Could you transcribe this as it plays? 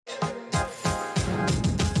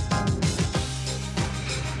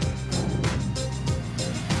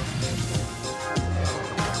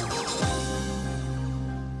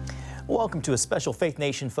Welcome to a special Faith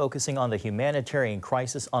Nation focusing on the humanitarian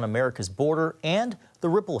crisis on America's border and the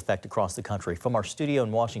ripple effect across the country. From our studio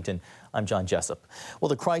in Washington, I'm John Jessup. Well,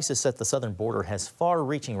 the crisis at the southern border has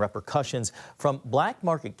far-reaching repercussions, from black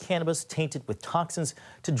market cannabis tainted with toxins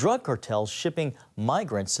to drug cartels shipping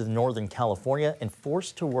migrants to northern California and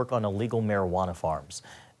forced to work on illegal marijuana farms.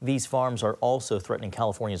 These farms are also threatening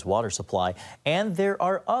California's water supply, and there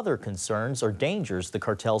are other concerns or dangers the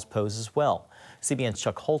cartels pose as well. CBN's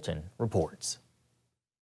Chuck Holton reports.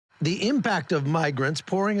 The impact of migrants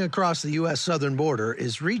pouring across the U.S. southern border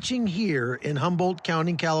is reaching here in Humboldt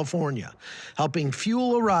County, California, helping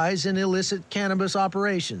fuel a rise in illicit cannabis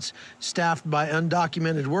operations staffed by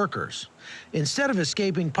undocumented workers. Instead of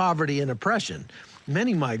escaping poverty and oppression,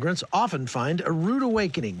 many migrants often find a rude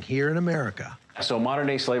awakening here in America. So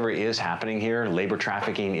modern-day slavery is happening here. Labor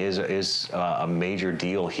trafficking is a major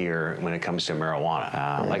deal here when it comes to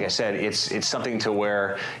marijuana. Like I said, it's something to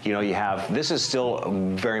where, you know, this is still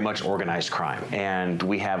very much organized crime. And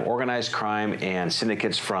we have organized crime and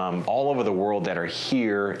syndicates from all over the world that are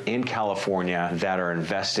here in California that are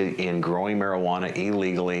invested in growing marijuana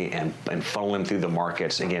illegally and funneling through the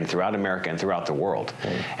markets, again, throughout America and throughout the world.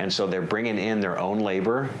 And so they're bringing in their own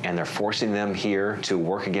labor and they're forcing them here to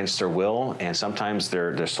work against their will, and sometimes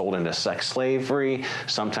they're sold into sex slavery,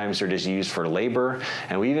 sometimes they're just used for labor.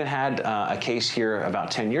 And we even had a case here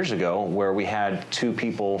about 10 years ago where we had 2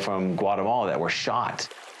 people from Guatemala that were shot.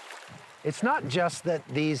 It's not just that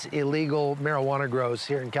these illegal marijuana grows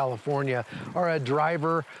here in California are a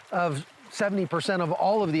driver of 70% of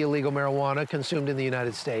all of the illegal marijuana consumed in the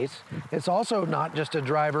United States. It's also not just a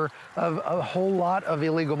driver of a whole lot of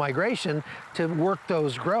illegal migration to work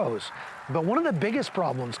those grows. But one of the biggest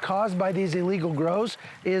problems caused by these illegal grows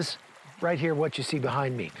is right here, what you see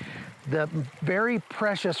behind me. The very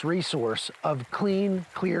precious resource of clean,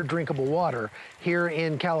 clear, drinkable water here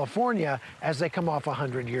in California as they come off a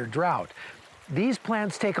 100-year drought. These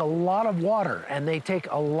plants take a lot of water, and they take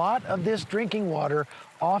a lot of this drinking water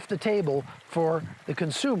off the table for the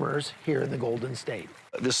consumers here in the Golden State.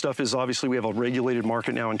 This stuff is obviously, we have a regulated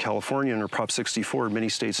market now in California under Prop 64. Many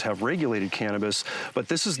states have regulated cannabis, but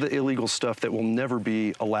this is the illegal stuff that will never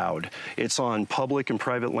be allowed. It's on public and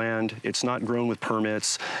private land. It's not grown with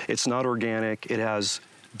permits. It's not organic. It has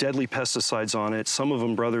deadly pesticides on it. Some of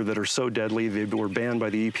them, brother, that are so deadly, they were banned by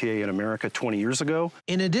the EPA in America 20 years ago.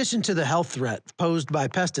 In addition to the health threat posed by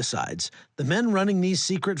pesticides, the men running these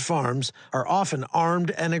secret farms are often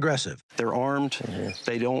armed and aggressive. They're armed.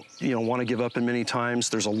 They don't, want to give up in many times.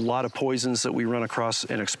 There's a lot of poisons that we run across,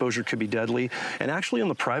 and exposure could be deadly. And actually on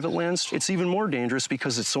the private lands, it's even more dangerous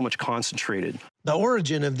because it's so much concentrated. The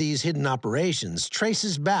origin of these hidden operations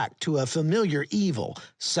traces back to a familiar evil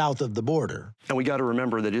south of the border. And we got to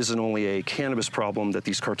remember that it isn't only a cannabis problem that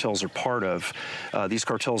these cartels are part of. These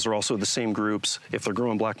cartels are also the same groups. If they're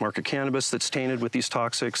growing black market cannabis that's tainted with these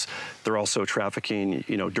toxics, they're also trafficking,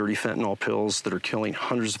 dirty fentanyl pills that are killing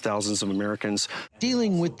hundreds of thousands of Americans.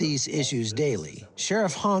 Dealing with these issues daily,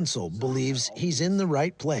 Sheriff Hansel believes he's in the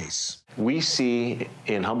right place. We see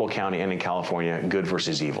in Humboldt County and in California good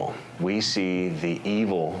versus evil. We see the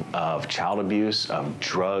evil of child abuse, of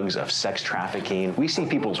drugs, of sex trafficking. We see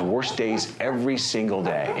people's worst days every single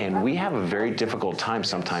day, and we have a very difficult time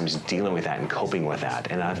sometimes dealing with that and coping with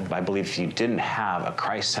that. And I believe if you didn't have a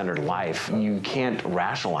Christ-centered life, you can't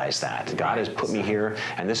rationalize that. God has put me here,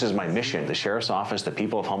 and this is my mission, the Sheriff's Office, the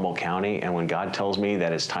people of Humboldt County, and when God tells me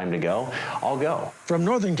that it's time to go, I'll go. From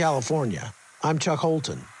Northern California, I'm Chuck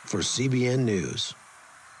Holton for CBN News.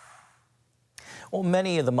 Well,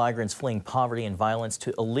 many of the migrants fleeing poverty and violence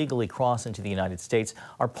to illegally cross into the United States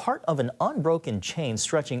are part of an unbroken chain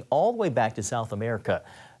stretching all the way back to South America.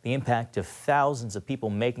 The impact of thousands of people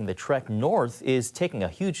making the trek north is taking a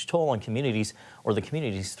huge toll on communities or the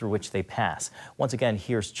communities through which they pass. Once again,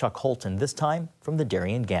 here's Chuck Holton, this time from the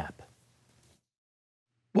Darien Gap.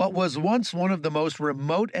 What was once one of the most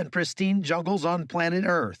remote and pristine jungles on planet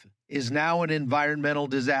Earth is now an environmental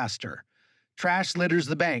disaster. Trash litters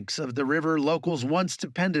the banks of the river locals once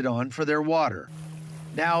depended on for their water.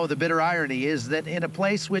 Now the bitter irony is that in a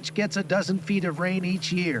place which gets a dozen feet of rain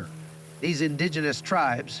each year, these indigenous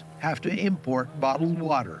tribes have to import bottled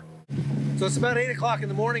water. So it's about 8 o'clock in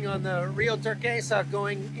the morning on the Rio Turquesa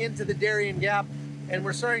going into the Darien Gap, and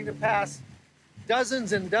we're starting to pass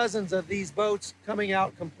dozens and dozens of these boats coming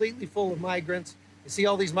out completely full of migrants. You see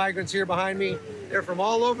all these migrants here behind me. They're from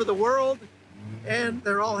all over the world, and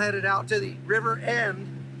they're all headed out to the river end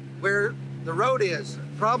where the road is.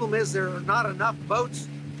 The problem is there are not enough boats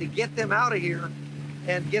to get them out of here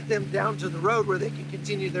and get them down to the road where they can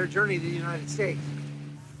continue their journey to the United States.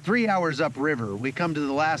 3 hours upriver, we come to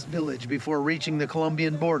the last village before reaching the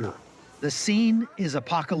Colombian border. The scene is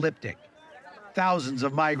apocalyptic. Thousands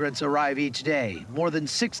of migrants arrive each day, more than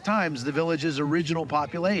 6 times the village's original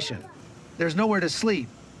population. There's nowhere to sleep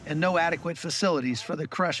and no adequate facilities for the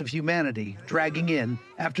crush of humanity dragging in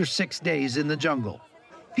after 6 days in the jungle.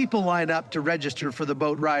 People line up to register for the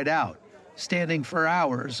boat ride out, standing for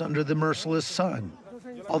hours under the merciless sun.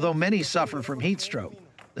 Although many suffer from heat stroke,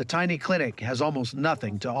 the tiny clinic has almost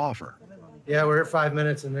nothing to offer. Yeah, we're here 5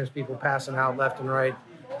 minutes and there's people passing out left and right.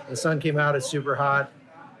 The sun came out, it's super hot.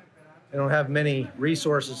 They don't have many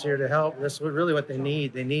resources here to help. That's really what they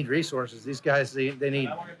need. They need resources. These guys, they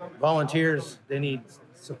need volunteers. They need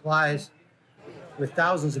supplies. With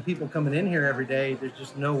thousands of people coming in here every day, there's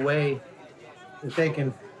just no way that they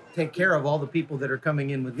can take care of all the people that are coming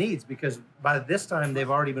in with needs, because by this time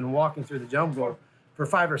they've already been walking through the jungle for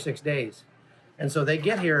 5 or 6 days. And so they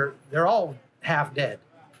get here, they're all half dead.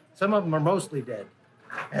 Some of them are mostly dead.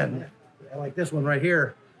 And like this one right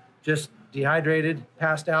here, just dehydrated,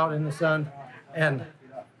 passed out in the sun, and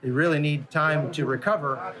they really need time to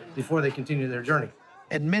recover before they continue their journey.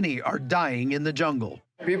 And many are dying in the jungle.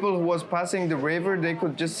 People who was passing the river, they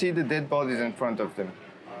could just see the dead bodies in front of them.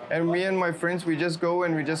 And me and my friends, we just go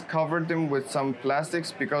and we just covered them with some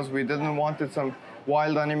plastics because we didn't want some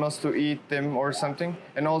wild animals to eat them or something.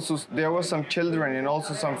 And also there were some children and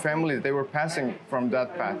also some families, they were passing from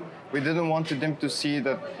that path. We didn't want them to see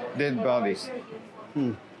the dead bodies.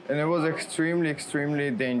 And it was extremely,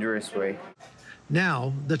 extremely dangerous way.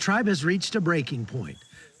 Now, the tribe has reached a breaking point.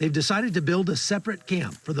 They've decided to build a separate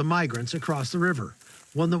camp for the migrants across the river,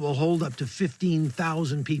 one that will hold up to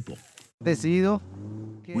 15,000 people.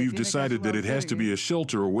 We've decided that it has to be a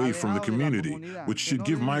shelter away from the community, which should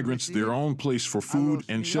give migrants their own place for food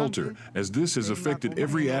and shelter, as this has affected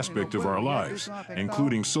every aspect of our lives,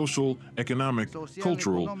 including social, economic,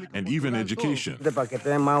 cultural, and even education.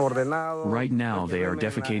 Right now, they are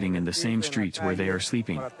defecating in the same streets where they are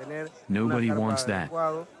sleeping. Nobody wants that.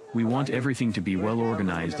 We want everything to be well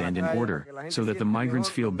organized and in order, so that the migrants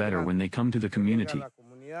feel better when they come to the community.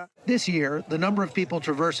 This year, the number of people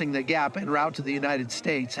traversing the gap en route to the United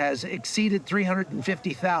States has exceeded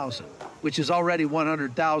 350,000, which is already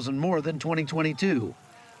 100,000 more than 2022.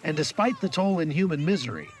 And despite the toll in human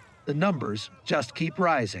misery, the numbers just keep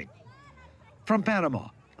rising. From Panama,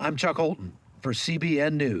 I'm Chuck Holton for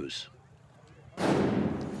CBN News.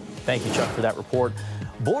 Thank you, Chuck, for that report.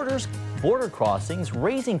 Border crossings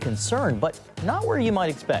raising concern, but not where you might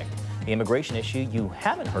expect. The immigration issue you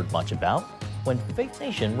haven't heard much about when Faith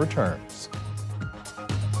Nation returns.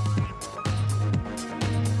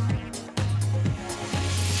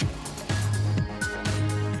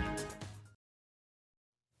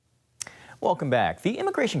 Welcome back. The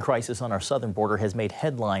immigration crisis on our southern border has made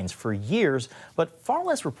headlines for years, but far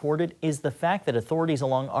less reported is the fact that authorities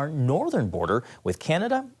along our northern border with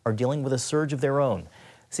Canada are dealing with a surge of their own.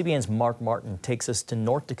 CBN's Mark Martin takes us to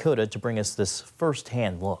North Dakota to bring us this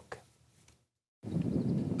first-hand look.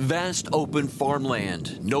 Vast open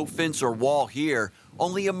farmland, no fence or wall here,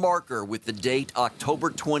 only a marker with the date October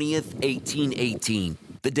 20th, 1818.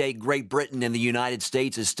 The day Great Britain and the United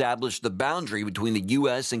States established the boundary between the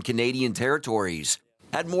U.S. and Canadian territories.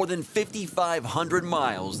 At more than 5,500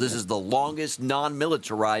 miles, this is the longest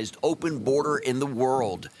non-militarized open border in the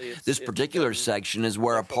world. This particular section is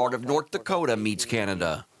where a part of North Dakota meets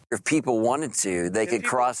Canada. If people wanted to, they could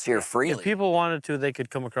cross here freely. If people wanted to, they could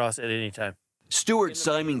come across at any time. Stuart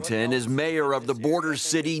Symington is mayor of the border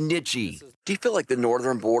city, Nitchie. Do you feel like the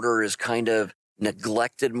northern border is kind of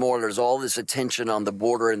neglected more? There's all this attention on the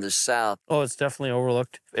border in the south. Oh, it's definitely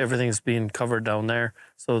overlooked. Everything's being covered down there,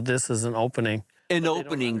 so this is an opening. An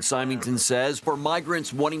opening, Symington says, for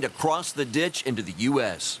migrants wanting to cross the ditch into the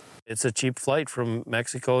U.S. It's a cheap flight from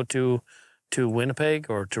Mexico to Winnipeg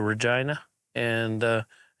or to Regina, and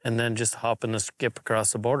then just hop and skip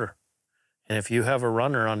across the border. And if you have a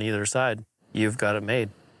runner on either side, you've got it made.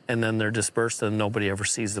 And then they're dispersed and nobody ever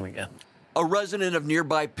sees them again. A resident of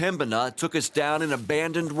nearby Pembina took us down an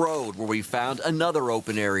abandoned road where we found another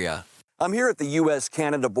open area. I'm here at the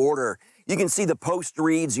U.S.-Canada border. You can see the post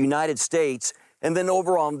reads United States, and then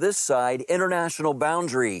over on this side, international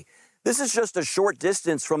boundary. This is just a short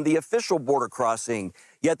distance from the official border crossing,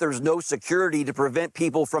 yet there's no security to prevent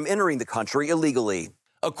people from entering the country illegally.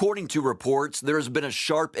 According to reports, there has been a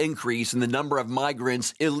sharp increase in the number of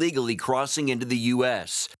migrants illegally crossing into the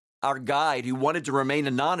U.S. Our guide, who wanted to remain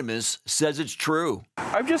anonymous, says it's true.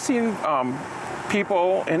 I've just seen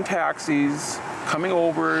people in taxis coming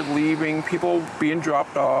over, leaving, people being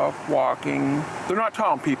dropped off, walking. They're not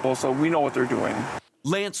town people, so we know what they're doing.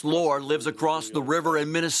 Lance Lohr lives across the river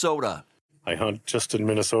in Minnesota. I hunt just in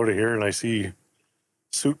Minnesota here, and I see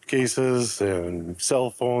suitcases and cell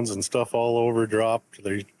phones and stuff all over dropped.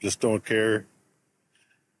 They just don't care.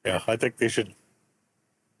 Yeah, I think they should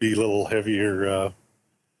be a little heavier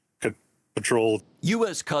patrolled.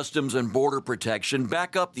 U.S. Customs and Border Protection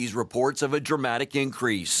back up these reports of a dramatic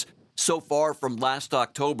increase. So far, from last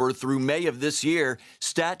October through May of this year,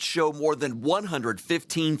 stats show more than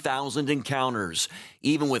 115,000 encounters.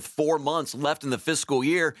 Even with 4 months left in the fiscal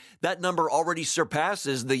year, that number already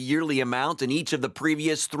surpasses the yearly amount in each of the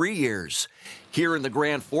previous 3 years. Here in the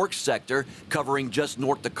Grand Forks sector, covering just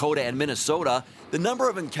North Dakota and Minnesota, the number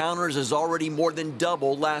of encounters is already more than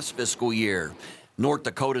double last fiscal year. North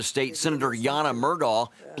Dakota State Senator Yana Murdahl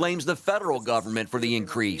blames the federal government for the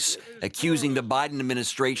increase, accusing the Biden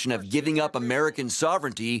administration of giving up American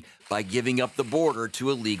sovereignty by giving up the border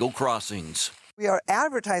to illegal crossings. We are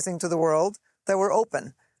advertising to the world that we're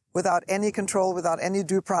open, without any control, without any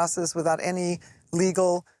due process, without any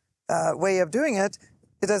legal way of doing it.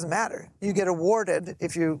 It doesn't matter. You get awarded,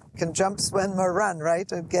 if you can jump, swim, or run,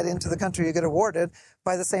 right, and get into the country, you get awarded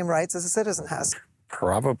by the same rights as a citizen has.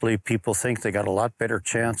 Probably people think they got a lot better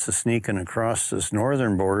chance of sneaking across this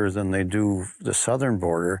northern border than they do the southern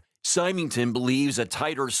border. Symington believes a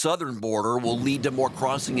tighter southern border will lead to more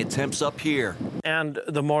crossing attempts up here. And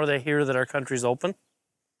the more they hear that our country's open,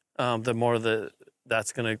 the more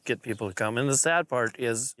that's going to get people to come. And the sad part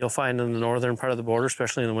is you'll find in the northern part of the border,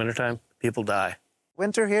 especially in the wintertime, people die.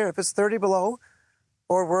 Winter here, if it's 30 below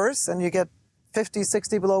or worse, and you get 50,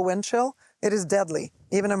 60 below wind chill, it is deadly.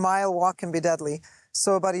 Even a mile walk can be deadly.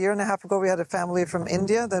 So about 1.5 years ago, we had a family from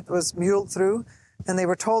India that was muled through, and they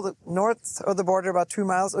were told that north of the border about 2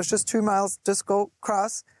 miles, it was just 2 miles, just go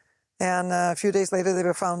cross. And a few days later, they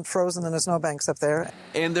were found frozen in the snowbanks up there.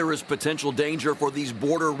 And there is potential danger for these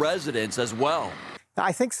border residents as well.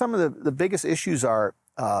 I think some of the biggest issues are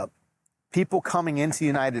people coming into the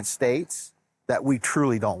United States that we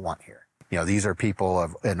truly don't want here. You know, these are people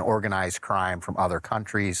of an organized crime from other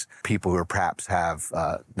countries, people who perhaps have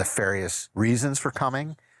nefarious reasons for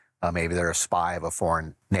coming. Maybe they're a spy of a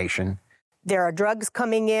foreign nation. There are drugs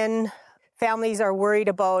coming in. Families are worried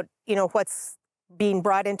about, what's being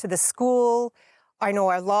brought into the school. I know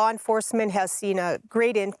our law enforcement has seen a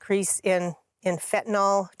great increase in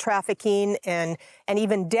fentanyl trafficking and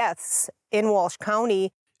even deaths in Walsh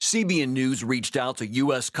County. CBN News reached out to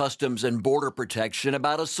U.S. Customs and Border Protection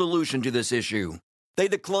about a solution to this issue. They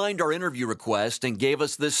declined our interview request and gave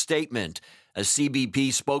us this statement. A CBP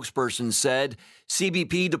spokesperson said,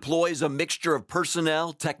 CBP deploys a mixture of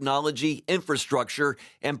personnel, technology, infrastructure,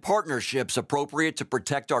 and partnerships appropriate to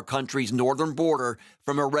protect our country's northern border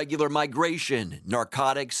from irregular migration,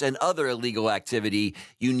 narcotics, and other illegal activity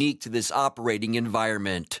unique to this operating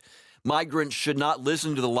environment. Migrants should not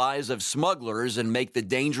listen to the lies of smugglers and make the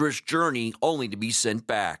dangerous journey only to be sent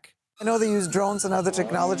back. I know they use drones and other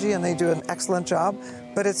technology, and they do an excellent job,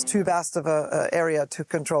 but it's too vast of an area to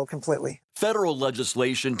control completely. Federal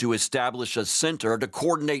legislation to establish a center to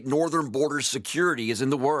coordinate northern border security is in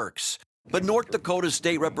the works. But North Dakota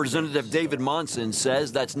State Representative David Monson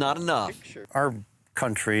says that's not enough. Our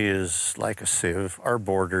country is like a sieve. Our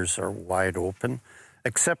borders are wide open,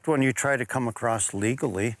 except when you try to come across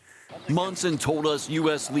legally. Monson told us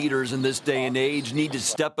U.S. leaders in this day and age need to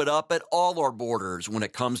step it up at all our borders when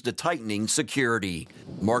it comes to tightening security.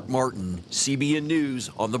 Mark Martin, CBN News,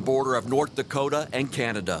 on the border of North Dakota and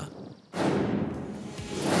Canada.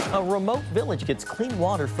 A remote village gets clean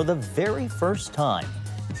water for the very first time.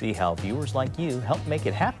 See how viewers like you help make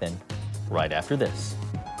it happen right after this.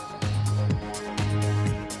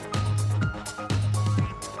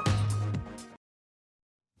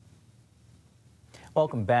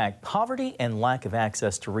 Welcome back. Poverty and lack of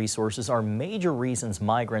access to resources are major reasons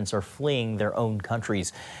migrants are fleeing their own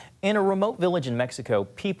countries. In a remote village in Mexico,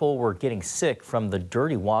 people were getting sick from the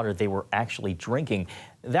dirty water they were actually drinking.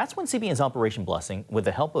 That's when CBN's Operation Blessing, with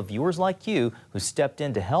the help of viewers like you, who stepped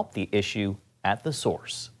in to help the issue at the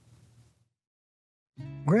source.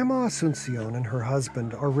 Grandma Asuncion and her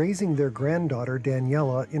husband are raising their granddaughter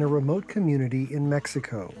Daniela in a remote community in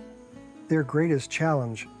Mexico. Their greatest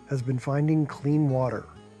challenge has been finding clean water.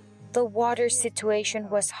 The water situation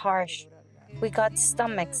was harsh. We got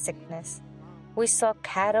stomach sickness. We saw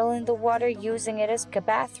cattle in the water using it as a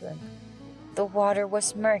bathroom. The water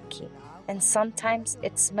was murky, and sometimes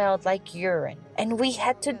it smelled like urine, and we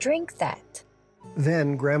had to drink that.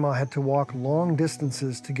 Then Grandma had to walk long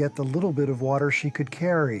distances to get the little bit of water she could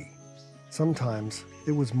carry. Sometimes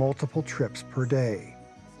it was multiple trips per day.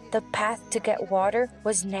 The path to get water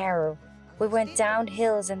was narrow. We went down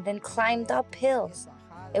hills and then climbed up hills.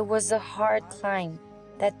 It was a hard climb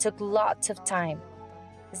that took lots of time.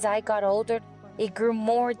 As I got older, It grew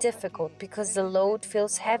more difficult because the load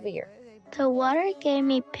feels heavier. The water gave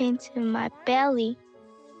me pains in my belly.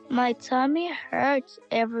 My tummy hurts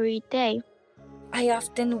every day. I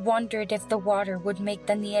often wondered if the water would make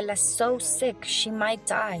Daniela so sick she might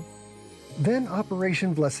die. Then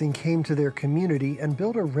Operation Blessing came to their community and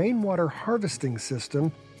built a rainwater harvesting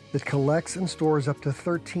system that collects and stores up to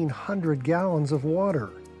 1,300 gallons of water.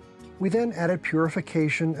 We then added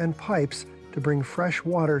purification and pipes to bring fresh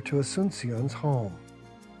water to Asuncion's home.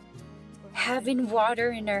 Having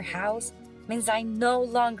water in our house means I no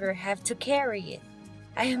longer have to carry it.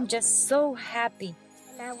 I am just so happy.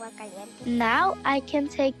 Now I can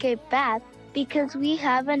take a bath because we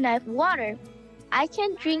have enough water. I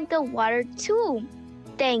can drink the water too.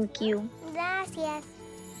 Thank you. Gracias.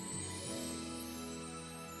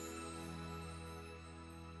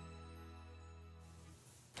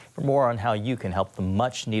 For more on how you can help the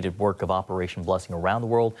much-needed work of Operation Blessing around the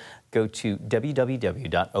world, go to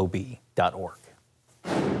www.ob.org.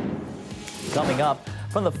 Coming up,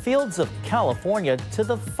 from the fields of California to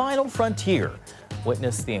the final frontier,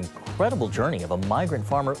 witness the incredible journey of a migrant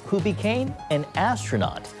farmer who became an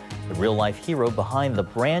astronaut, the real-life hero behind the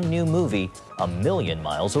brand-new movie A Million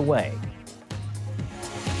Miles Away.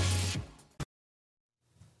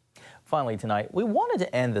 Finally tonight, we wanted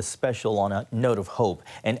to end this special on a note of hope,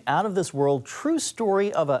 an out-of-this-world true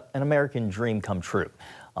story of an American dream come true.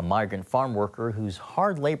 A migrant farm worker whose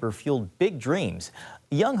hard labor fueled big dreams.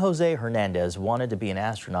 Young Jose Hernandez wanted to be an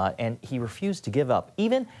astronaut, and he refused to give up,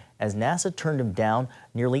 even as NASA turned him down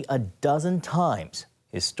nearly a dozen times.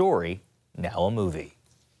 His story, now a movie.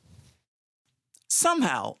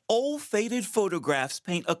 Somehow, old faded photographs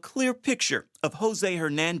paint a clear picture of Jose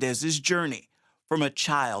Hernandez's journey. From a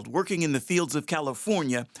child working in the fields of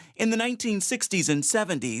California in the 1960s and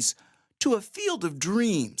 70s to a field of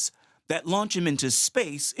dreams that launched him into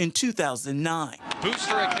space in 2009.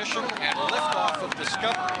 Booster ignition and liftoff of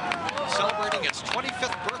Discovery, celebrating its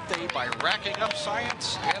 25th birthday by racking up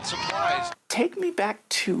science and supplies. Take me back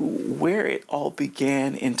to where it all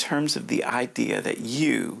began in terms of the idea that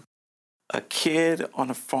you, a kid on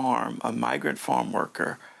a farm, a migrant farm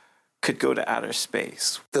worker, could go to outer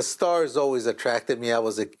space. The stars always attracted me.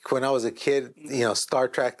 When I was a kid, Star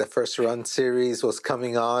Trek, the first run series was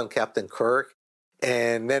coming on, Captain Kirk.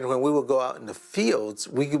 And then when we would go out in the fields,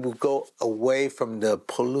 we would go away from the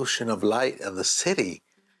pollution of light of the city.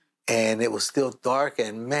 And it was still dark,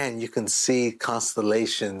 and man, you can see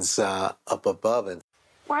constellations up above. And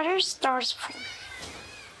what are stars for?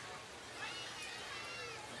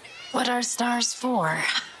 What are stars for?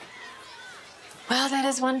 Well, that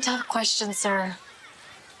is one tough question, sir.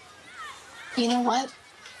 You know what?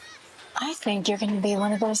 I think you're going to be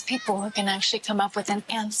one of those people who can actually come up with an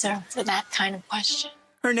answer to that kind of question.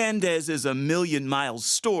 Hernandez's A Million Miles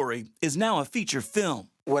story is now a feature film.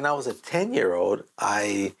 When I was a 10-year-old,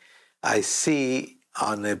 I see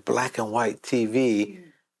on a black and white TV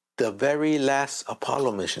the very last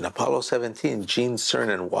Apollo mission, Apollo 17, Gene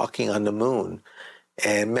Cernan walking on the moon.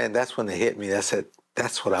 And man, that's when it hit me. I said,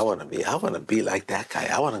 that's what I want to be. I want to be like that guy.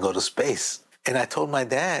 I want to go to space. And I told my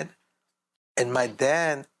dad, and my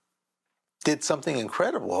dad did something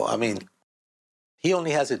incredible. I mean, he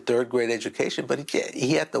only has a third-grade education, but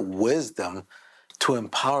he had the wisdom to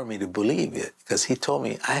empower me to believe it, because he told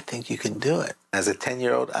me, I think you can do it. As a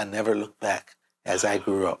 10-year-old, I never looked back as I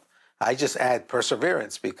grew up. I just add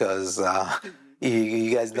perseverance because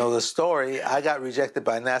you guys know the story. I got rejected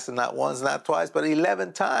by NASA not once, not twice, but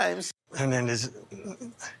 11 times. And then this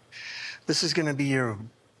is going to be your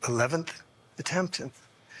 11th attempt? And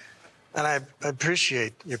I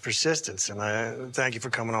appreciate your persistence, and I thank you for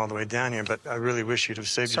coming all the way down here, but I really wish you'd have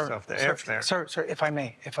saved yourself the airfare. Sir, if I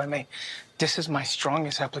may, this is my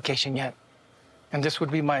strongest application yet, and this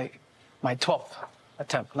would be my 12th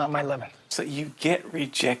attempt, not my 11th. So you get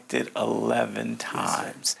rejected 11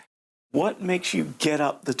 times. What makes you get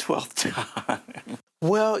up the 12th time?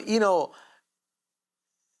 Well,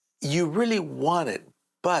 you really want it,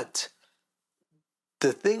 but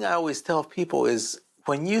the thing I always tell people is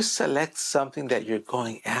when you select something that you're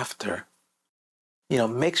going after,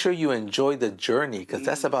 make sure you enjoy the journey, because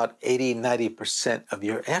that's about 80-90% of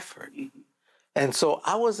your effort. And so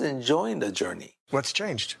I was enjoying the journey. What's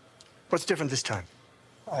changed? What's different this time?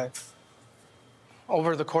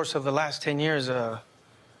 Over the course of the last 10 years,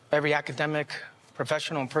 every academic,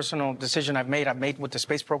 professional, and personal decision I've made with the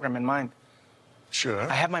space program in mind. Sure.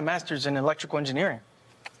 I have my master's in electrical engineering.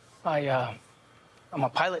 I'm a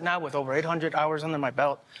pilot now with over 800 hours under my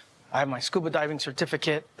belt. I have my scuba diving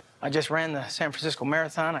certificate. I just ran the San Francisco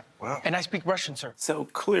Marathon. Wow. And I speak Russian, sir. So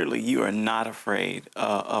clearly you are not afraid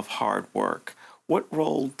of hard work. What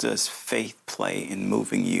role does faith play in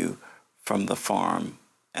moving you from the farm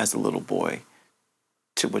as a little boy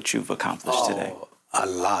to what you've accomplished today? A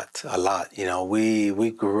lot. You know,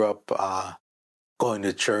 we grew up going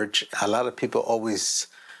to church. A lot of people always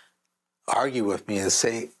argue with me and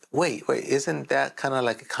say, wait, isn't that kind of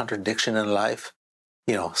like a contradiction in life?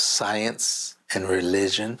 You know, science and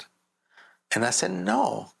religion. And I said,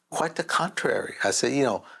 no, quite the contrary. I said, you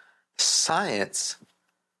know, science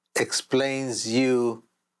explains you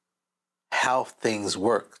how things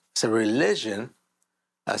work. So religion,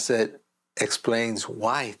 I said, explains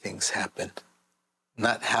why things happen,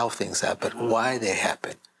 not how things happen, why they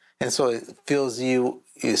happen. And so it fills you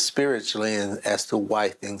spiritually as to why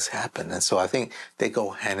things happen. And so I think they go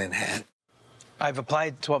hand in hand. I've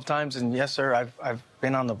applied 12 times, and yes, sir, I've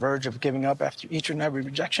been on the verge of giving up after each and every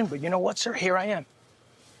rejection. But you know what, sir? Here I am.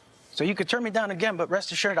 So you could turn me down again, but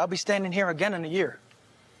rest assured, I'll be standing here again in a year.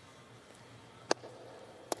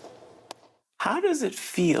 How does it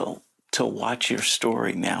feel to watch your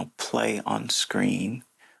story now play on screen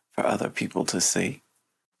for other people to see?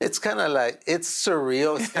 It's kind of like, it's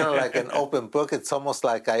surreal. It's kind of like an open book. It's almost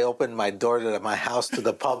like I opened my door to my house to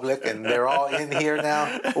the public, and they're all in here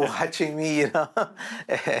now watching me, you know.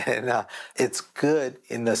 And it's good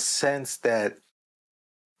in the sense that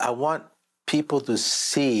I want people to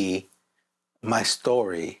see my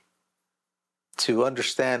story, to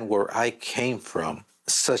understand where I came from,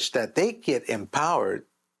 such that they get empowered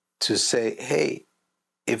to say, hey,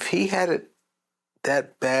 if he had it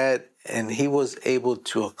that bad and he was able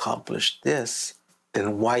to accomplish this,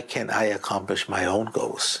 then why can't I accomplish my own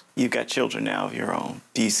goals? You've got children now of your own.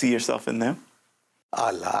 Do you see yourself in them?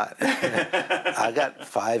 A lot. I got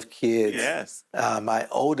 5 kids. Yes. My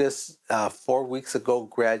oldest, 4 weeks ago,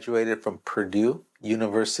 graduated from Purdue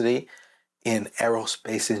University in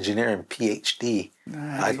aerospace engineering, PhD.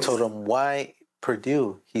 Nice. I told him, why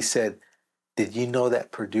Purdue? He said, did you know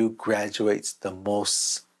that Purdue graduates the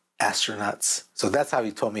most astronauts? So that's how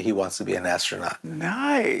he told me he wants to be an astronaut.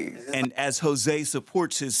 Nice. And as Jose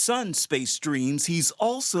supports his son's space dreams, he's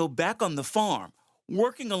also back on the farm,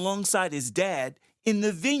 working alongside his dad in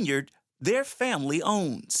the vineyard their family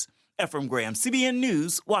owns. Ephraim Graham, CBN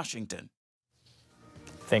News, Washington.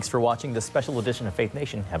 Thanks for watching this special edition of Faith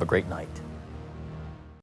Nation. Have a great night.